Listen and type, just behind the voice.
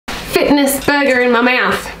fitness burger in my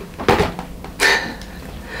mouth.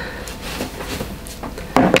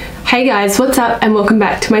 Hey guys, what's up and welcome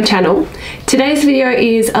back to my channel. Today's video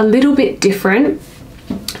is a little bit different.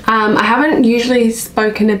 I haven't usually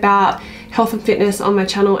spoken about health and fitness on my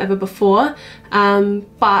channel ever before,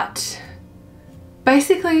 but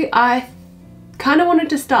basically I kind of wanted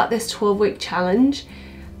to start this 12-week challenge,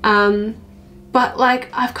 but like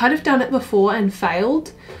I've kind of done it before and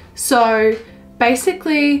failed. So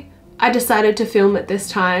basically I decided to film it this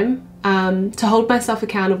time to hold myself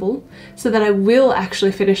accountable so that I will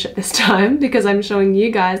actually finish it this time, because I'm showing you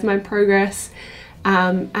guys my progress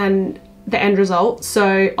and the end result.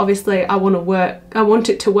 So obviously I want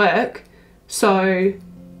it to work. So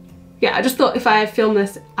yeah, I just thought if I film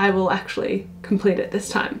this, I will actually complete it this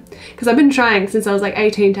time, because I've been trying since I was like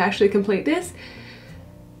 18 to actually complete this.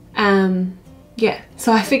 Yeah,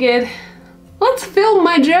 so I figured let's film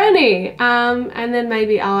my journey, and then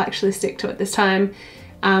maybe I'll actually stick to it this time,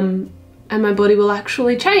 and my body will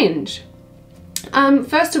actually change.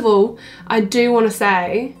 First of all, I do want to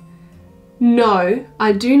say, no,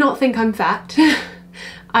 I do not think I'm fat.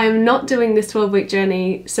 I am not doing this 12-week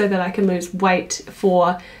journey so that I can lose weight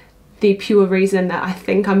for the pure reason that I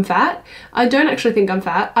think I'm fat. I don't actually think I'm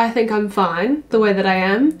fat. I think I'm fine the way that I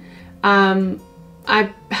am.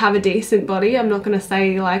 I have a decent body. I'm not going to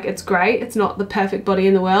say like it's great. It's not the perfect body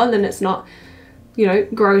in the world, and it's not, you know,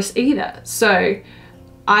 gross either. So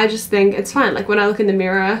I just think it's fine. Like when I look in the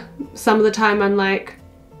mirror, some of the time I'm like,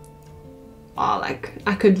 oh, like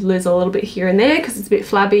I could lose a little bit here and there because it's a bit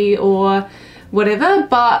flabby or whatever,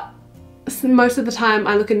 but most of the time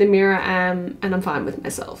I look in the mirror and I'm fine with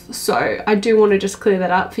myself. So I do want to just clear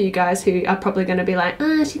that up for you guys who are probably going to be like,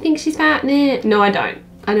 oh, she thinks she's fat. Nah. No, I don't.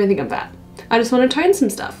 I don't think I'm fat. I just want to tone some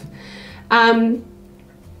stuff.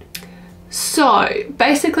 So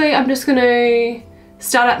basically I'm just going to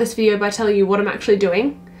start out this video by telling you what I'm actually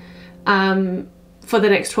doing for the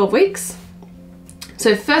next 12 weeks.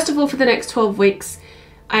 So first of all, for the next 12 weeks,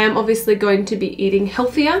 I am obviously going to be eating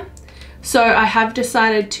healthier. So I have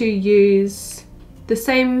decided to use the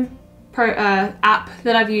same app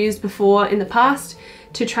that I've used before in the past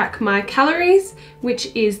to track my calories,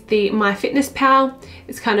 which is the MyFitnessPal.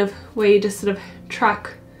 It's kind of where you just sort of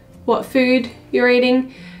track what food you're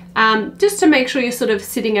eating, just to make sure you're sort of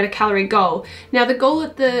sitting at a calorie goal. Now the goal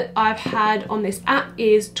that I've had on this app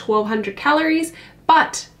is 1200 calories,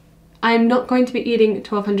 but I'm not going to be eating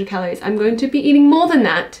 1200 calories. I'm going to be eating more than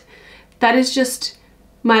that. That is just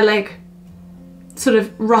my like sort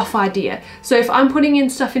of rough idea. So if I'm putting in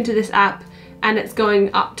stuff into this app and it's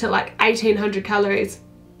going up to like 1800 calories,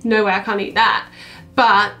 no way, I can't eat that.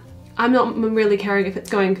 But I'm not really caring if it's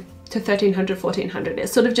going to 1300, 1400.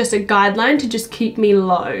 It's sort of just a guideline to just keep me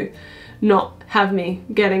low, not have me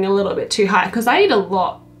getting a little bit too high, because I eat a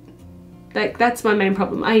lot. Like that's my main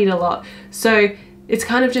problem. I eat a lot. So it's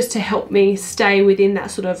kind of just to help me stay within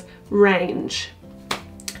that sort of range.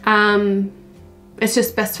 It's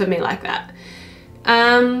just best for me like that.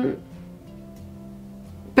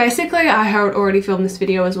 Basically I had already filmed this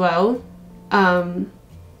video as well,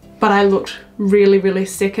 but I looked really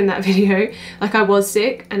sick in that video. Like I was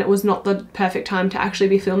sick and it was not the perfect time to actually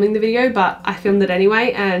be filming the video, but I filmed it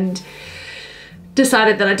anyway and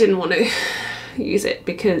decided that I didn't want to use it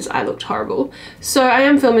because I looked horrible. So I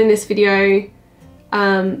am filming this video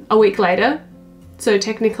a week later. So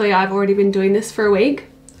technically I've already been doing this for a week.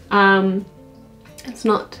 It's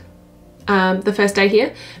not the first day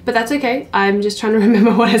here, but that's okay. I'm just trying to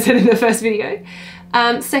remember what I said in the first video.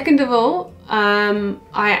 Second of all,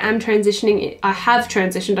 I have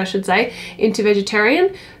transitioned, I should say, into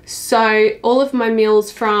vegetarian. So all of my meals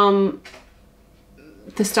from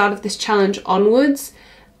the start of this challenge onwards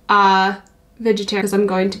are vegetarian, because I'm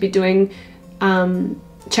going to be doing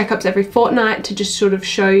checkups every fortnight to just sort of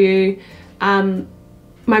show you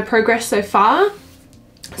my progress so far.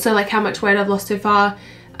 So like how much weight I've lost so far,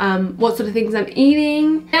 what sort of things I'm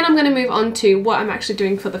eating. Then I'm going to move on to what I'm actually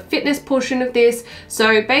doing for the fitness portion of this.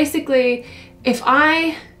 So basically, if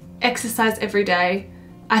I exercise every day,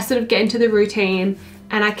 I sort of get into the routine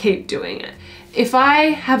and I keep doing it. If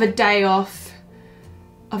I have a day off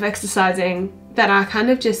of exercising, then I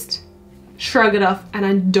kind of just shrug it off and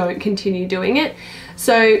I don't continue doing it.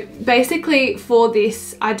 So basically for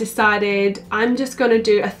this, I decided I'm just going to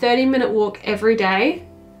do a 30-minute walk every day,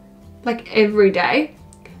 like every day.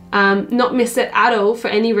 Not miss it at all for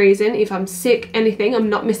any reason. If I'm sick, anything, I'm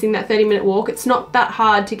not missing that 30-minute walk. It's not that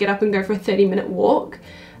hard to get up and go for a 30-minute walk.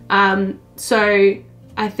 So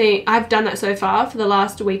I think I've done that so far for the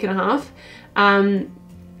last week and a half.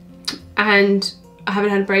 And I haven't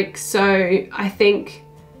had a break. So I think,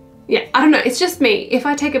 yeah, I don't know, it's just me. If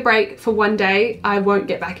I take a break for one day, I won't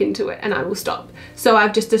get back into it and I will stop. So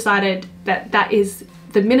I've just decided that that is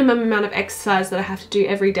the minimum amount of exercise that I have to do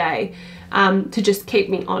every day to just keep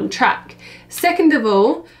me on track. Second of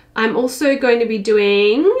all, I'm also going to be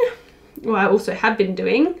doing, well, I also have been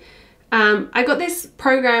doing, I got this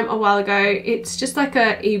program a while ago. It's just like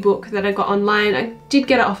a ebook that I got online. I did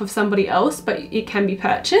get it off of somebody else, but it can be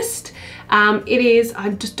purchased. It is, I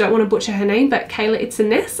just don't want to butcher her name, but Kayla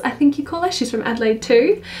Itzeness, I think you call her. She's from Adelaide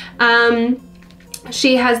too.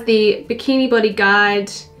 She has the Bikini Body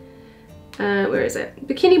Guide. Where is it?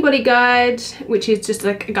 Bikini Body Guide, which is just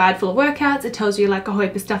like a guide full of workouts. It tells you like a whole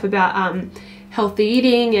heap of stuff about healthy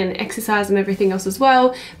eating and exercise and everything else as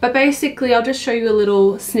well. But basically I'll just show you a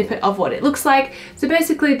little snippet of what it looks like. So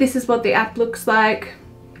basically this is what the app looks like.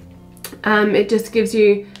 It just gives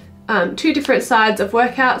you two different sides of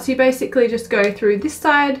workouts. You basically just go through this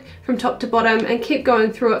side from top to bottom and keep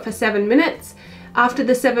going through it for 7 minutes. After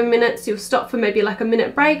the 7 minutes, you'll stop for maybe like a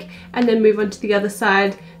minute break and then move on to the other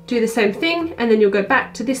side, do the same thing, and then you'll go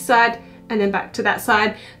back to this side and then back to that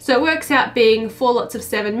side. So it works out being 4 lots of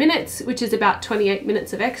 7 minutes, which is about 28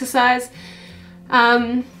 minutes of exercise.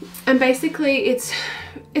 And basically it's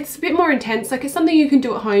a bit more intense. Like, it's something you can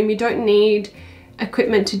do at home. You don't need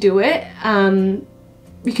equipment to do it.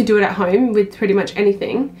 You can do it at home with pretty much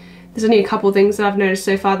anything. There's only a couple of things that I've noticed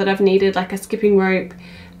so far that I've needed, like a skipping rope,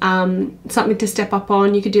 something to step up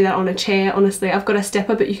on. You could do that on a chair. Honestly, I've got a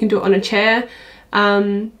stepper, but you can do it on a chair.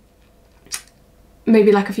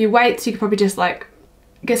 Maybe like a few weights. You could probably just like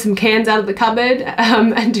get some cans out of the cupboard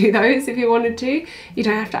and do those if you wanted to. You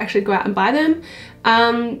don't have to actually go out and buy them.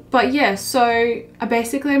 But yeah, so I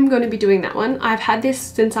basically am going to be doing that one. I've had this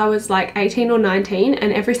since I was like 18 or 19,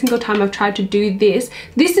 and every single time I've tried to do this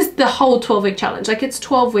is the whole 12-week challenge. Like, it's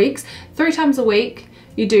 12 weeks, 3 times a week.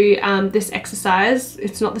 You do this exercise.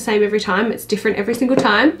 It's not the same every time. It's different every single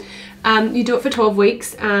time. You do it for 12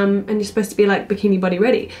 weeks and you're supposed to be like bikini body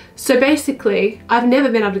ready. So basically, I've never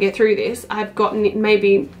been able to get through this. I've gotten it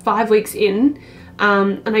maybe 5 weeks in,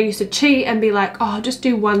 and I used to cheat and be like, oh, just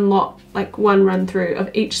do one lot, like one run through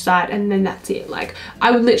of each side, and then that's it. Like,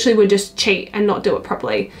 I would just cheat and not do it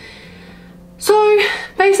properly. So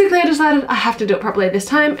basically I decided I have to do it properly this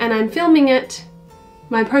time, and I'm filming it,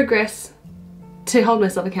 my progress, to hold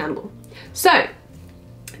myself accountable. So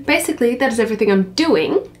basically that is everything I'm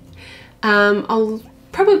doing. I'll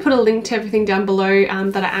probably put a link to everything down below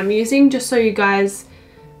that I am using, just so you guys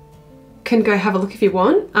can go have a look if you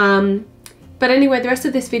want. But anyway, the rest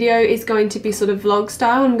of this video is going to be sort of vlog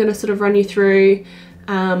style. I'm going to sort of run you through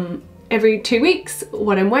every 2 weeks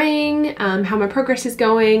what I'm weighing, how my progress is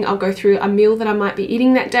going. I'll go through a meal that I might be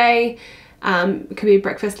eating that day. It could be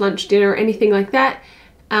breakfast, lunch, dinner, or anything like that.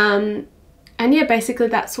 And yeah, basically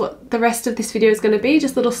that's what the rest of this video is going to be,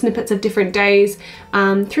 just little snippets of different days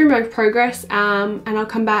through my progress, and I'll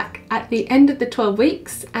come back at the end of the 12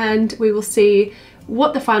 weeks and we will see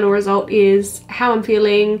what the final result is, how I'm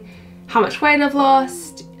feeling, how much weight I've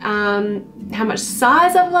lost, how much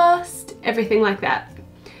size I've lost, everything like that.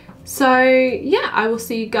 So yeah, I will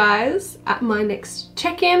see you guys at my next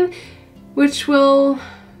check-in, which will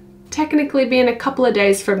technically be in a couple of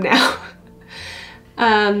days from now.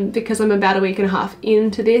 Because I'm about a week and a half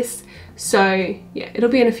into this, so yeah, it'll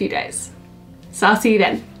be in a few days. So I'll see you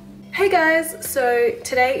then. Hey guys, so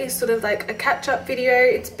today is sort of like a catch-up video.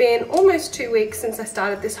 It's been almost 2 weeks since I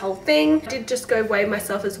started this whole thing. I did just go weigh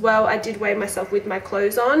myself as well. I did weigh myself with my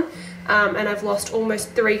clothes on, and I've lost almost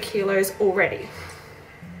 3 kilos already.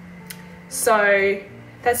 So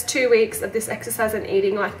that's 2 weeks of this exercise and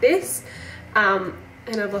eating like this.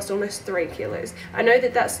 And I've lost almost 3 kilos. I know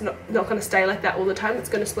that that's not going to stay like that all the time. It's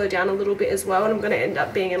going to slow down a little bit as well, and I'm going to end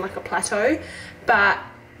up being in like a plateau, but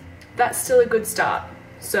that's still a good start.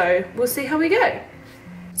 So we'll see how we go.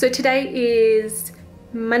 So today is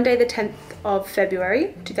Monday the 10th of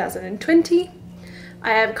February 2020. I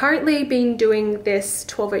have currently been doing this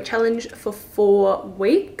 12-week challenge for 4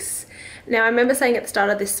 weeks. Now, I remember saying at the start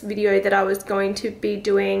of this video that I was going to be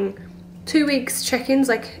doing 2 weeks check-ins,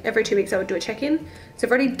 like every 2 weeks I would do a check-in. So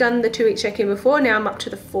I've already done the 2-week check-in before. Now I'm up to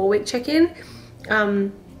the 4-week check-in.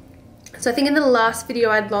 So I think in the last video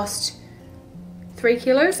I'd lost 3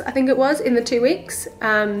 kilos, I think it was, in the 2 weeks.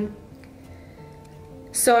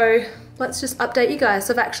 So let's just update you guys.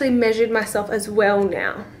 So I've actually measured myself as well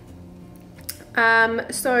now.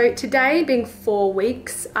 So today, being 4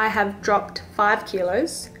 weeks, I have dropped 5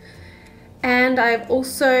 kilos. And I've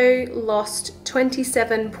also lost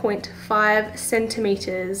 27.5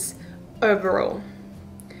 centimeters overall.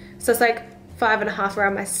 So it's like 5.5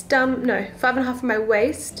 around my stomach, no, 5.5 from my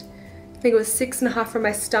waist. I think it was 6.5 from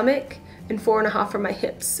my stomach, and 4.5 from my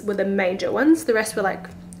hips were the major ones. The rest were like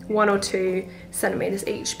 1 or 2 centimeters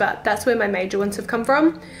each, but that's where my major ones have come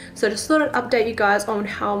from. So I just thought I'd update you guys on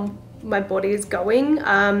how my body is going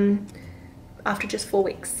after just 4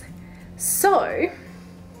 weeks. So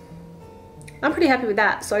I'm pretty happy with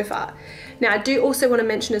that so far. Now I do also want to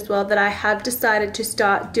mention as well that I have decided to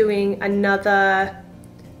start doing another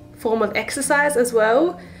form of exercise as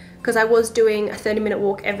well, because I was doing a 30-minute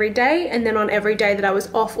walk every day, and then on every day that I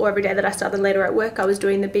was off or every day that I started later at work, I was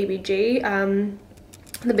doing the BBG,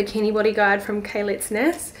 the Bikini Body Guide from Kaylee's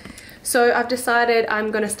Nest. So I've decided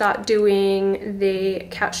I'm going to start doing the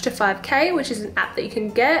Couch to 5K, which is an app that you can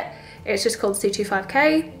get. It's just called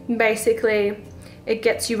C25K. Basically, it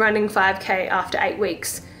gets you running 5K after 8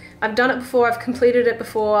 weeks. I've done it before, I've completed it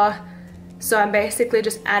before, so I'm basically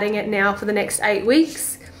just adding it now for the next 8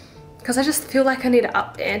 weeks, because I just feel like I need to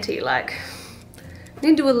up the ante, like I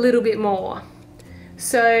need to do a little bit more.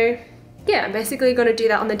 So yeah, I'm basically going to do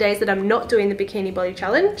that on the days that I'm not doing the Bikini Body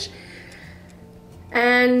Challenge.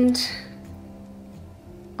 And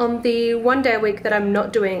on the 1 day a week that I'm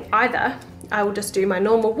not doing either, I will just do my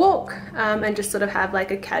normal walk and just sort of have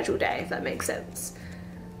like a casual day, if that makes sense.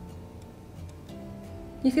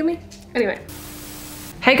 You feel me? Anyway.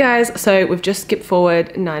 Hey guys, so we've just skipped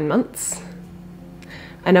forward 9 months.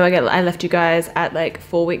 I know I left you guys at like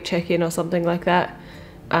 4-week check-in or something like that.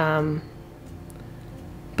 But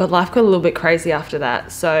life got a little bit crazy after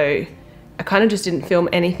that, so I kind of just didn't film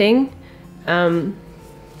anything. But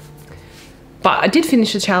I did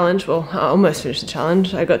finish the challenge. Well, I almost finished the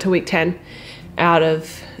challenge. I got to week 10 out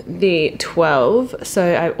of the 12,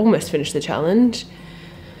 so I almost finished the challenge.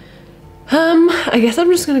 I guess I'm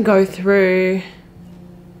just gonna go through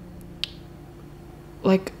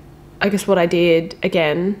like, I guess what I did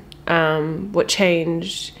again, what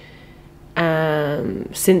changed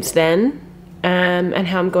since then, and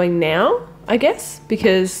how I'm going now, I guess,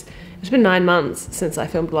 because it's been 9 months since I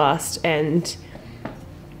filmed last, and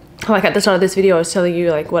like at the start of this video I was telling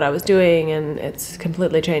you like what I was doing, and it's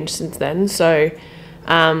completely changed since then. So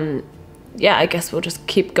yeah, I guess we'll just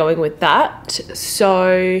keep going with that.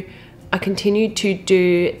 So I continued to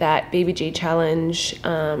do that BBG challenge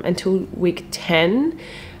until week 10.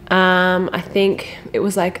 I think it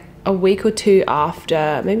was like a week or 2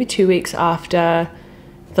 after, maybe 2 weeks after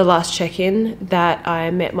the last check-in, that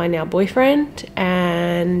I met my now boyfriend,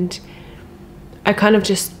 and I kind of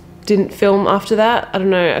just didn't film after that. I don't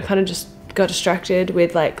know, I kind of just got distracted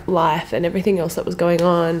with like life and everything else that was going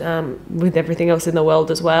on, with everything else in the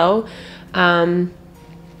world as well.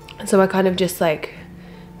 So I kind of just like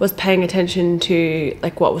was paying attention to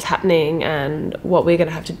like what was happening and what we're gonna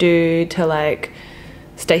have to do to like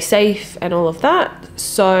stay safe and all of that.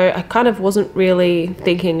 So I kind of wasn't really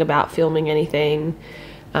thinking about filming anything,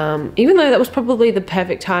 even though that was probably the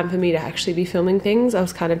perfect time for me to actually be filming things. I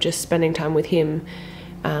was kind of just spending time with him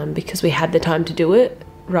because we had the time to do it,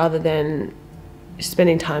 rather than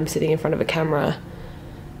spending time sitting in front of a camera.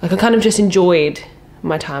 Like I kind of just enjoyed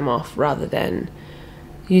my time off rather than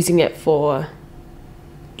using it for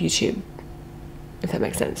YouTube, if that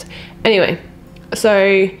makes sense. Anyway,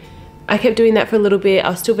 so I kept doing that for a little bit. I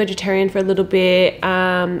was still vegetarian for a little bit,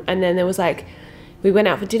 and then there was like, we went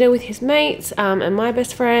out for dinner with his mates and my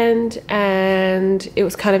best friend, and it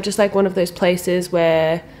was kind of just like one of those places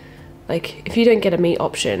where like if you don't get a meat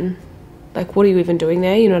option, like what are you even doing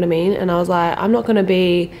there, you know what I mean? And I was like, I'm not gonna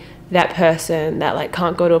be that person that like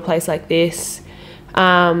can't go to a place like this,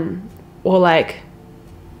 or like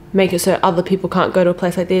make it so other people can't go to a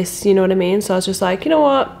place like this, you know what I mean? So I was just like, you know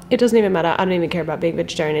what, it doesn't even matter, I don't even care about being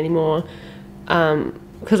vegetarian anymore,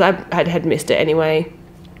 because I had missed it anyway.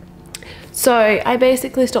 So I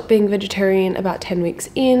basically stopped being vegetarian about 10 weeks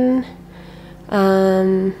in.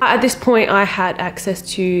 At this point I had access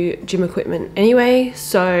to gym equipment anyway,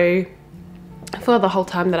 so for the whole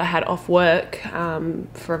time that I had off work,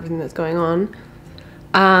 for everything that's going on,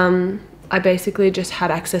 I basically just had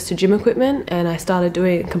access to gym equipment, and I started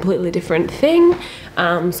doing a completely different thing.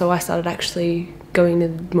 So I started actually going to,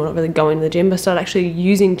 well, not really going to the gym, but started actually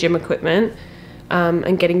using gym equipment,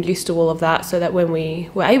 and getting used to all of that, so that when we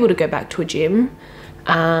were able to go back to a gym,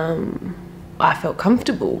 I felt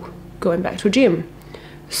comfortable going back to a gym.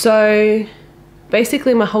 So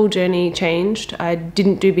basically my whole journey changed. I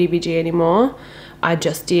didn't do BBG anymore. I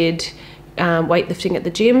just did weightlifting at the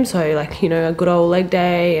gym, so like, you know, a good old leg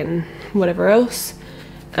day and whatever else.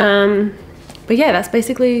 But yeah, that's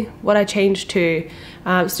basically what I changed to.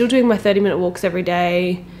 Still doing my 30-minute walks every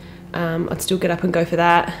day. I'd still get up and go for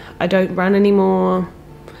that. I don't run anymore.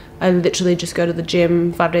 I literally just go to the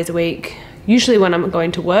gym 5 days a week, usually when I'm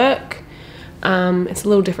going to work. It's a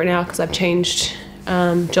little different now because I've changed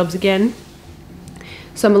jobs again.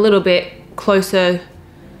 So I'm a little bit closer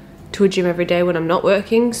to a gym every day when I'm not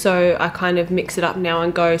working, so I kind of mix it up now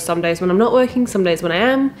and go some days when I'm not working, some days when I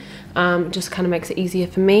am. It just kind of makes it easier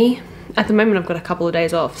for me. At the moment I've got a couple of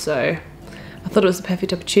days off, so I thought it was a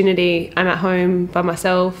perfect opportunity. I'm at home by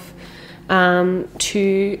myself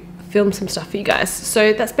to film some stuff for you guys.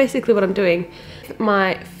 So that's basically what I'm doing.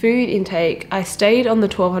 My food intake, I stayed on the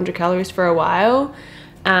 1200 calories for a while.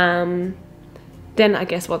 Then I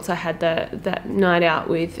guess once I had that night out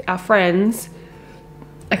with our friends,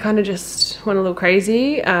 I kind of just went a little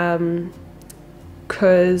crazy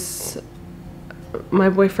because my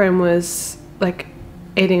boyfriend was like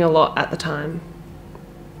eating a lot at the time.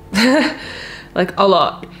 Like a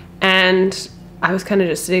lot. And I was kind of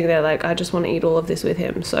just sitting there like, I just want to eat all of this with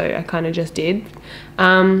him. So I kind of just did.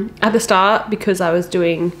 At the start, because I was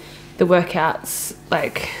doing the workouts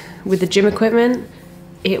like with the gym equipment,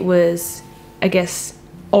 it was, I guess,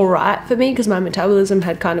 all right for me because my metabolism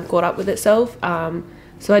had kind of caught up with itself.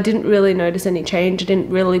 So I didn't really notice any change. I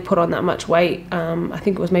didn't really put on that much weight. I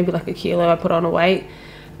think it was maybe like a kilo I put on a weight.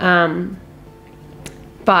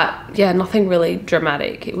 But yeah, nothing really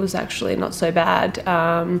dramatic. It was actually not so bad.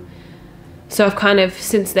 So I've kind of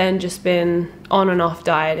since then just been on and off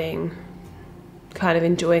dieting, kind of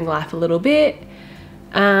enjoying life a little bit.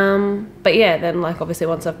 But yeah, then like obviously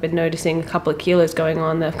once I've been noticing a couple of kilos going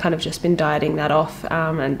on, I've kind of just been dieting that off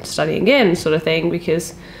and studying again sort of thing,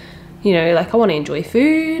 because, you know, like I want to enjoy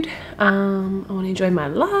food, I want to enjoy my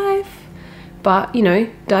life, but, you know,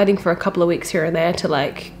 dieting for a couple of weeks here and there to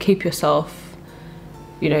like keep yourself,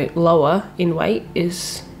 you know, lower in weight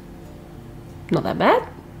is not that bad.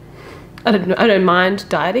 I don't mind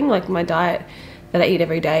dieting. Like my diet that I eat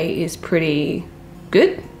every day is pretty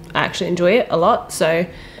good. I actually enjoy it a lot. So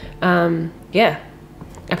yeah,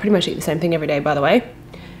 I pretty much eat the same thing every day, by the way,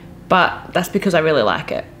 but that's because I really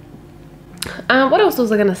like it. What else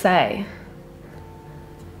was I gonna say?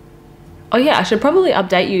 Oh yeah, I should probably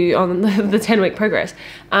update you on the 10-week progress.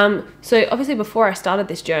 So obviously before I started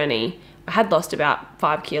this journey, I had lost about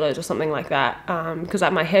 5 kilos or something like that, because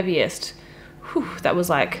at my heaviest, that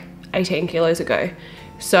was like 18 kilos ago.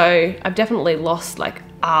 So I've definitely lost like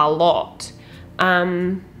a lot.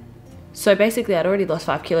 So basically I'd already lost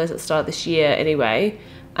 5 kilos at the start of this year anyway.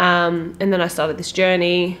 And then I started this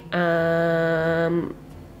journey. I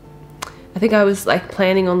think I was like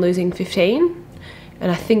planning on losing 15,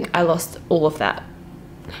 and I think I lost all of that.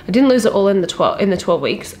 I didn't lose it all in the 12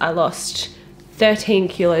 weeks. I lost 13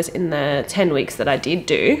 kilos in the 10 weeks that I did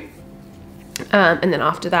do. And then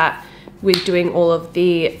after that, with doing all of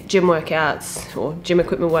the gym workouts or gym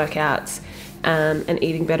equipment workouts, and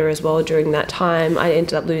eating better as well during that time, I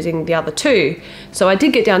ended up losing the other 2. So I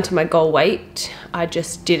did get down to my goal weight. I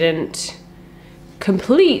just didn't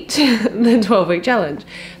complete the 12-week challenge.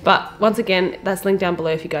 But once again, that's linked down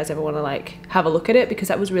below if you guys ever want to like have a look at it, because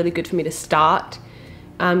that was really good for me to start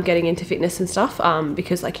getting into fitness and stuff,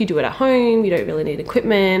 because like you do it at home, you don't really need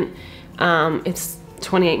equipment. It's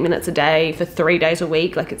 28 minutes a day for 3 days a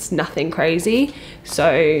week, like it's nothing crazy.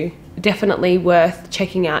 So definitely worth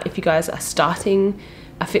checking out if you guys are starting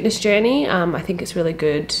a fitness journey. I think it's really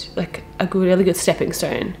good, like really good stepping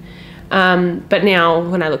stone. But now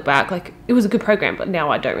when I look back, like it was a good program, but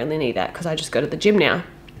now I don't really need that because I just go to the gym now,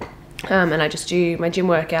 and I just do my gym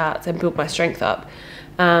workouts and build my strength up.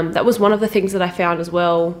 That was one of the things that I found as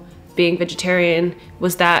well, being vegetarian,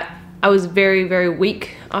 was that I was very, very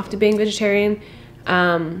weak after being vegetarian.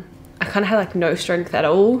 I kind of had like no strength at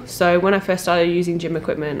all. So when I first started using gym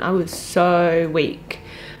equipment, I was so weak.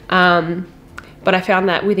 But I found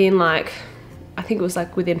that within like, I think it was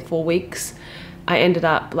like within 4 weeks, I ended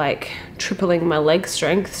up like tripling my leg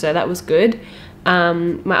strength. So that was good.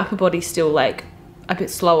 My upper body's still like a bit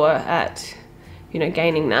slower at, you know,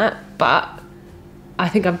 gaining that, but I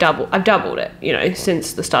think I've doubled it, you know,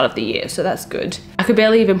 since the start of the year. So that's good. I could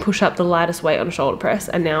barely even push up the lightest weight on a shoulder press,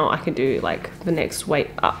 and now I can do like the next weight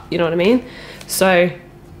up, you know what I mean? So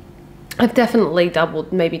I've definitely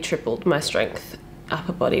doubled, maybe tripled my strength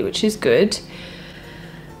upper body, which is good.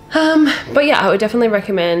 But yeah, I would definitely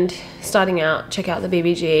recommend starting out, check out the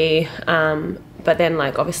BBG, but then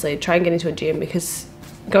like obviously try and get into a gym, because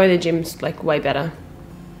going to the gym's like way better,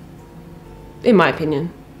 in my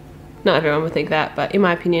opinion. Not everyone would think that, but in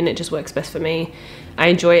my opinion, it just works best for me. I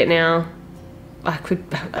enjoy it now. I could,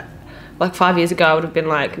 like 5 years ago, I would have been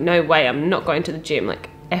like, no way, I'm not going to the gym, like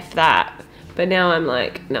F that. But now I'm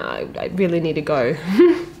like, no, I really need to go.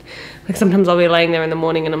 Like sometimes I'll be laying there in the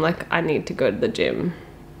morning and I'm like, I need to go to the gym,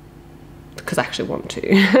 because I actually want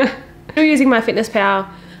to. Still using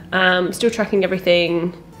MyFitnessPal, still tracking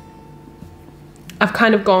everything. I've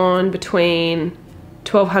kind of gone between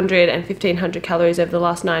 1200 and 1500 calories over the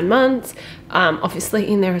last 9 months. Obviously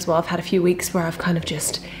in there as well, I've had a few weeks where I've kind of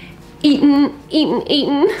just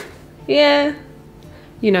eaten. Yeah,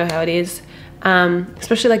 you know how it is.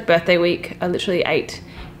 Especially like birthday week, I literally ate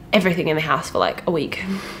everything in the house for like a week.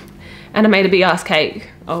 And I made a big ass cake.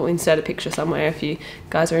 I'll insert a picture somewhere if you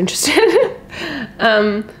guys are interested.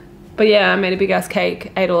 But yeah, I made a big ass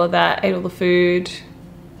cake, ate all of that, ate all the food.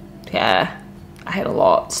 Yeah, I ate a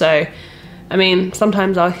lot. So, I mean,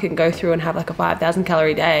 sometimes I can go through and have like a 5,000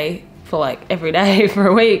 calorie day for like every day for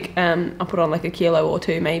a week. I'll put on like a kilo or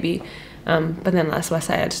 2 maybe. But then that's why I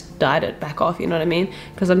say I just diet it back off, you know what I mean?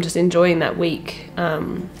 Because I'm just enjoying that week,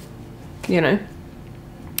 you know.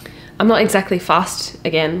 I'm not exactly fussed.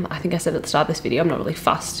 Again, I think I said at the start of this video, I'm not really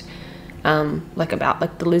fussed like about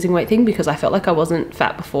like the losing weight thing, because I felt like I wasn't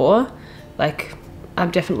fat before. Like, I'm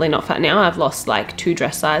definitely not fat now. I've lost like 2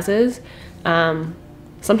 dress sizes.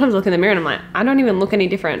 Sometimes I look in the mirror and I'm like, I don't even look any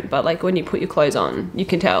different, but like when you put your clothes on, you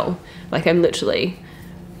can tell. Like, I'm literally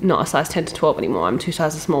not a size 10 to 12 anymore. I'm 2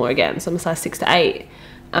 sizes smaller again, so I'm a size 6 to 8.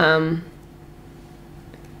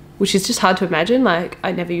 Which is just hard to imagine. Like,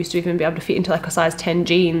 I never used to even be able to fit into like a size 10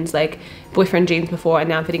 jeans, like boyfriend jeans before, and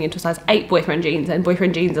now I'm fitting into a size 8 boyfriend jeans, and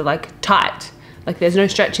boyfriend jeans are like tight. Like, there's no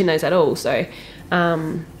stretch in those at all. So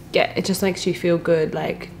yeah, it just makes you feel good,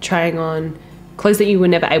 like trying on clothes that you were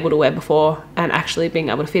never able to wear before and actually being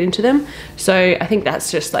able to fit into them. So I think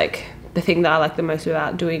that's just like the thing that I like the most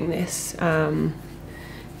about doing this.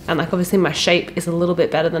 And like, obviously my shape is a little bit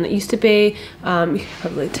better than it used to be. You can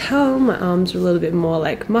probably tell my arms are a little bit more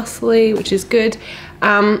like muscly, which is good.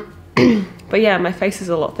 But yeah, my face is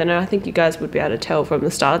a lot thinner. I think you guys would be able to tell from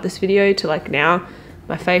the start of this video to like now,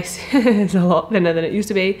 my face is a lot thinner than it used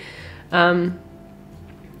to be.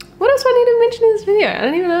 What else do I need to mention in this video? I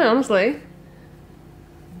don't even know, honestly.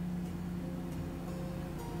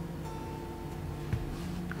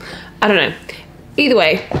 I don't know. Either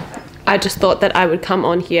way, I just thought that I would come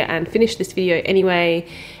on here and finish this video anyway,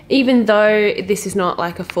 even though this is not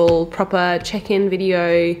like a full proper check-in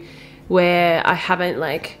video where I haven't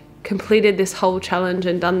like completed this whole challenge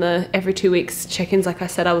and done the every 2 weeks check-ins like I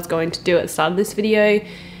said I was going to do at the start of this video.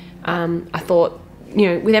 I thought, you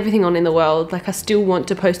know, with everything on in the world, like I still want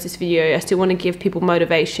to post this video. I still want to give people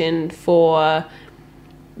motivation for,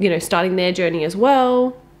 you know, starting their journey as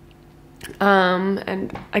well.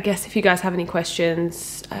 And I guess if you guys have any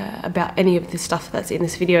questions about any of the stuff that's in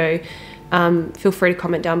this video, feel free to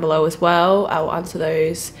comment down below as well. I'll answer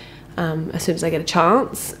those as soon as I get a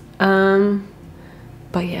chance.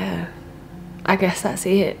 But yeah, I guess that's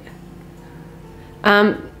it.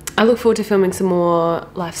 I look forward to filming some more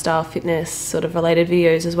lifestyle fitness sort of related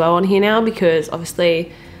videos as well on here now, because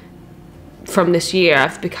obviously from this year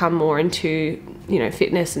I've become more into, you know,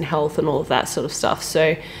 fitness and health and all of that sort of stuff. So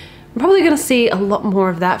I'm probably going to see a lot more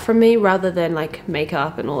of that from me rather than like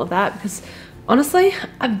makeup and all of that, because honestly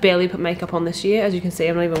I've barely put makeup on this year. As you can see,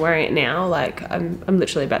 I'm not even wearing it now. Like I'm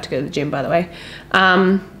literally about to go to the gym, by the way.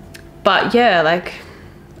 But yeah, like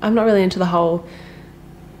I'm not really into the whole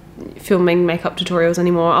filming makeup tutorials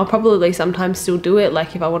anymore. I'll probably sometimes still do it,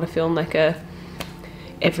 like if I want to film like a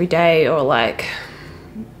everyday, or like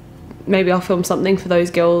maybe I'll film something for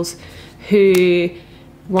those girls who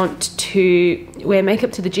want to wear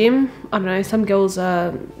makeup to the gym. I don't know, some girls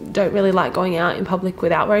don't really like going out in public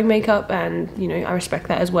without wearing makeup, and you know, I respect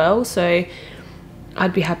that as well. So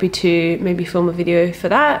I'd be happy to maybe film a video for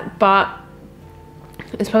that, but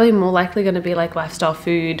it's probably more likely going to be like lifestyle,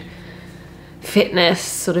 food, fitness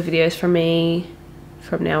sort of videos from me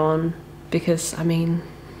from now on, because I mean,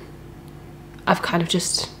 I've kind of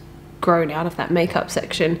just grown out of that makeup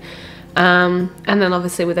section. And then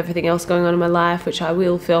obviously with everything else going on in my life, which I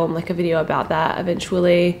will film like a video about that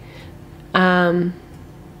eventually.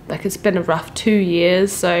 Like it's been a rough 2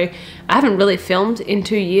 years, so I haven't really filmed in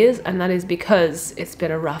 2 years, and that is because it's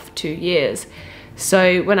been a rough 2 years.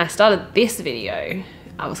 So when I started this video,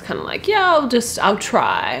 I was kind of like, yeah, I'll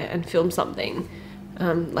try and film something.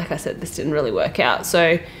 Like I said, this didn't really work out.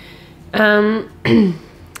 So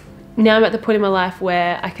now I'm at the point in my life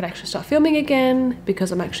where I can actually start filming again,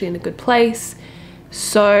 because I'm actually in a good place.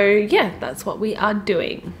 So yeah, that's what we are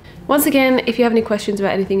doing. Once again, if you have any questions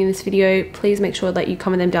about anything in this video, please make sure that you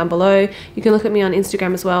comment them down below. You can look at me on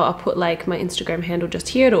Instagram as well. I'll put like my Instagram handle just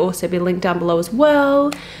here. It'll also be linked down below as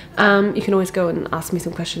well. You can always go and ask me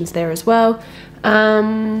some questions there as well.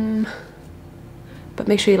 But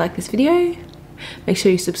make sure you like this video. Make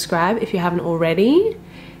sure you subscribe if you haven't already.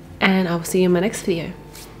 And I will see you in my next video.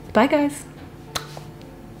 Bye guys.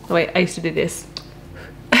 Oh wait, I used to do this.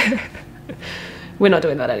 We're not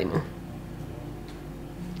doing that anymore.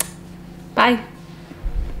 Bye.